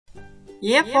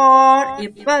A for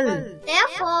apple. A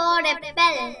for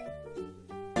apple.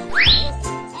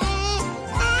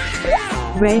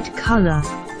 Red color.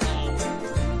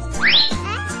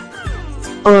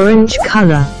 Orange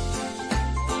color.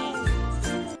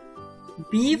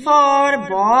 B for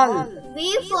ball.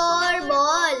 B for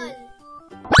ball.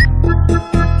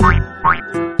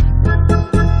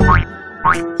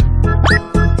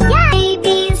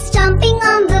 Baby's jumping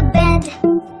on the bed.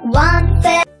 One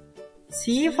fell.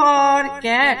 C for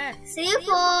cat. C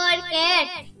for cat.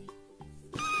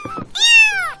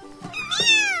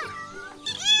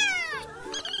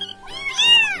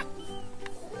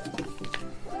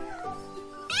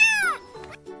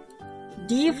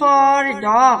 D for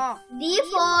dog. D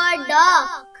for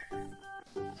dog.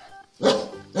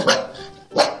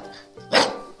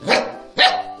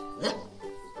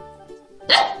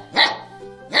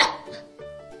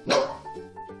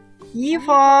 E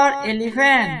for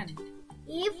elephant.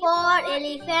 E for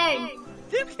elephant.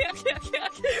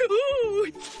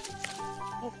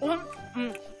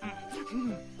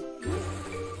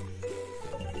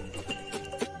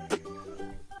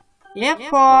 F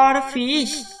for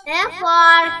fish. F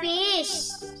for fish.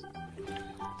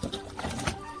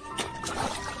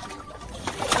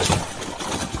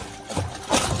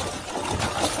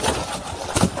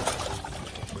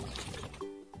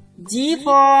 G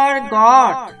for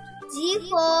goat. G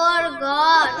for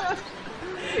God.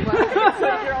 You're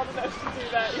old enough to do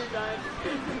that, you're done.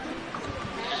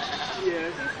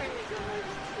 Yes.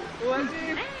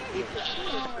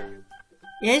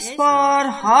 H for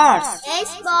horse.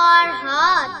 H for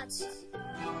horse.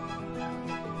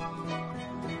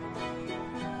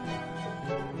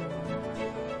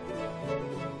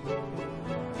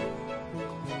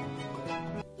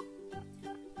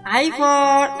 I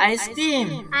for ice cream.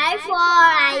 I for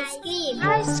ice cream.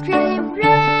 Ice cream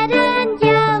red and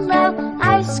yellow.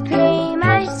 Ice cream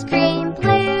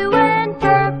blue and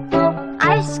purple.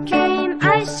 Ice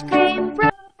cream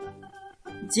brown.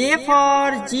 J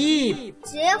for jeep.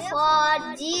 J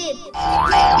for jeep.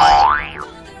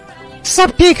 सब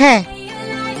ठीक है.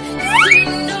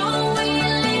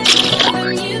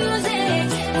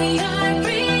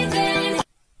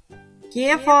 K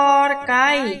for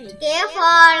kite. K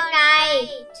for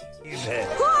kite.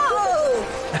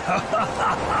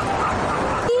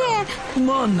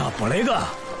 मानना पड़ेगा.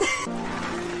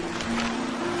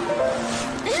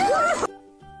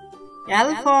 L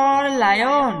for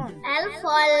lion. L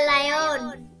for lion.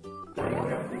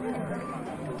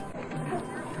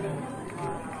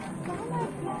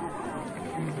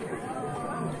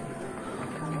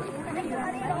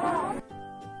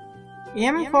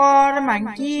 M for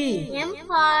monkey. M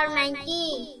for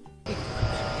monkey.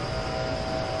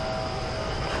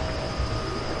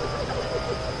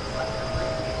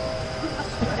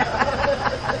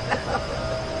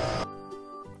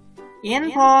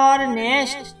 N for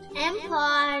nest. M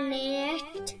for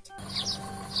nest.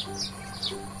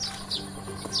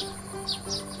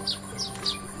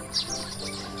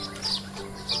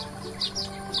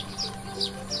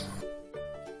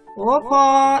 O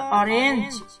for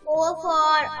orange. O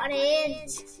for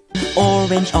orange.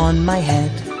 Orange on my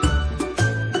head.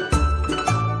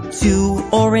 2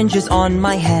 oranges on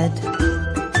my head.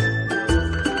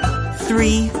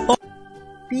 3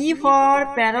 P for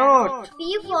parrot.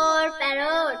 P for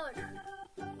parrot.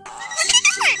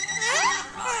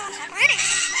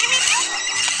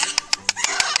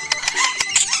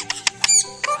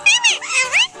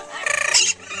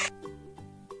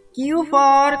 Q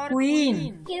for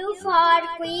queen. Q for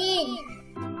queen.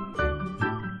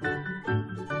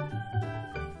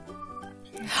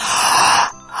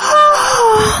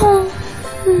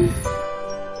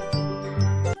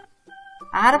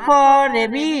 R for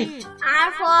rabbit.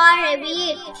 R for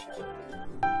rabbit.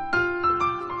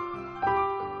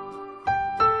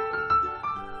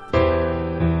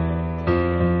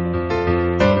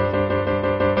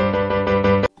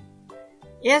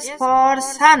 S for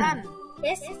sun.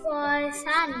 S for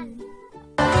sun.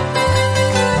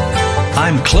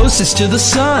 I'm closest to the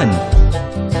sun.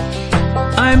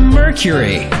 I'm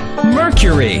Mercury.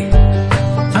 Mercury.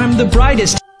 I'm the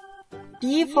brightest.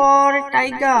 T for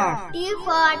tiger. T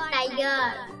for tiger.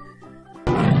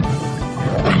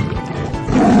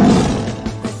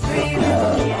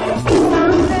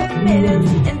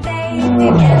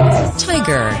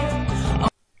 Tiger.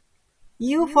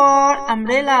 U for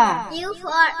umbrella. U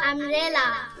for umbrella.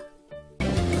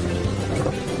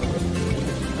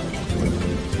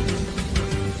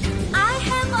 I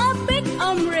have a big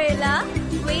umbrella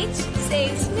which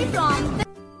saves me from the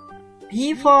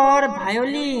V for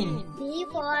violin. V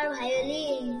for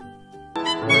violin.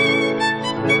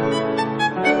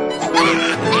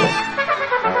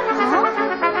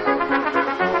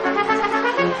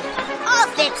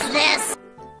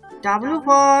 W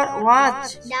for watch.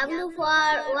 W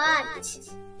for watch.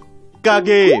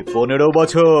 আগে 15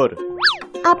 বছর।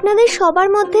 আপনাদের সবার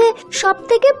মধ্যে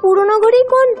সবথেকে পুরনো ঘড়ি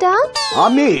কোনটা?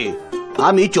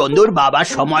 আমি চন্দুর বাবার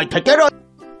সময় থেকে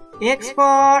X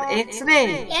for X-ray.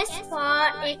 S for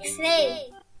X-ray.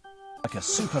 Like a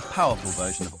super powerful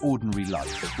version of ordinary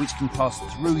light, which can pass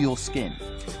through your skin.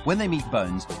 When they meet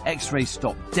bones, X-rays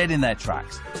stop dead in their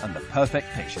tracks, and the perfect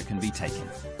picture can be taken.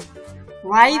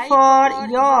 Y for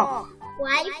York.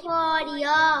 Y for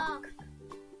York.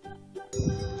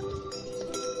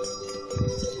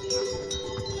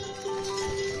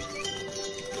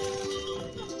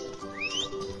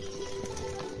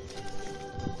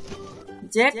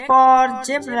 Z for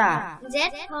zebra. Z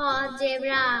for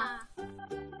zebra.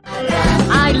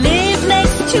 I live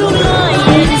next to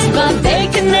lions, but they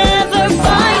can never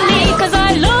find me, 'cause I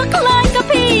look like a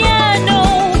piano.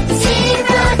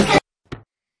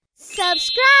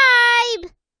 Subscribe!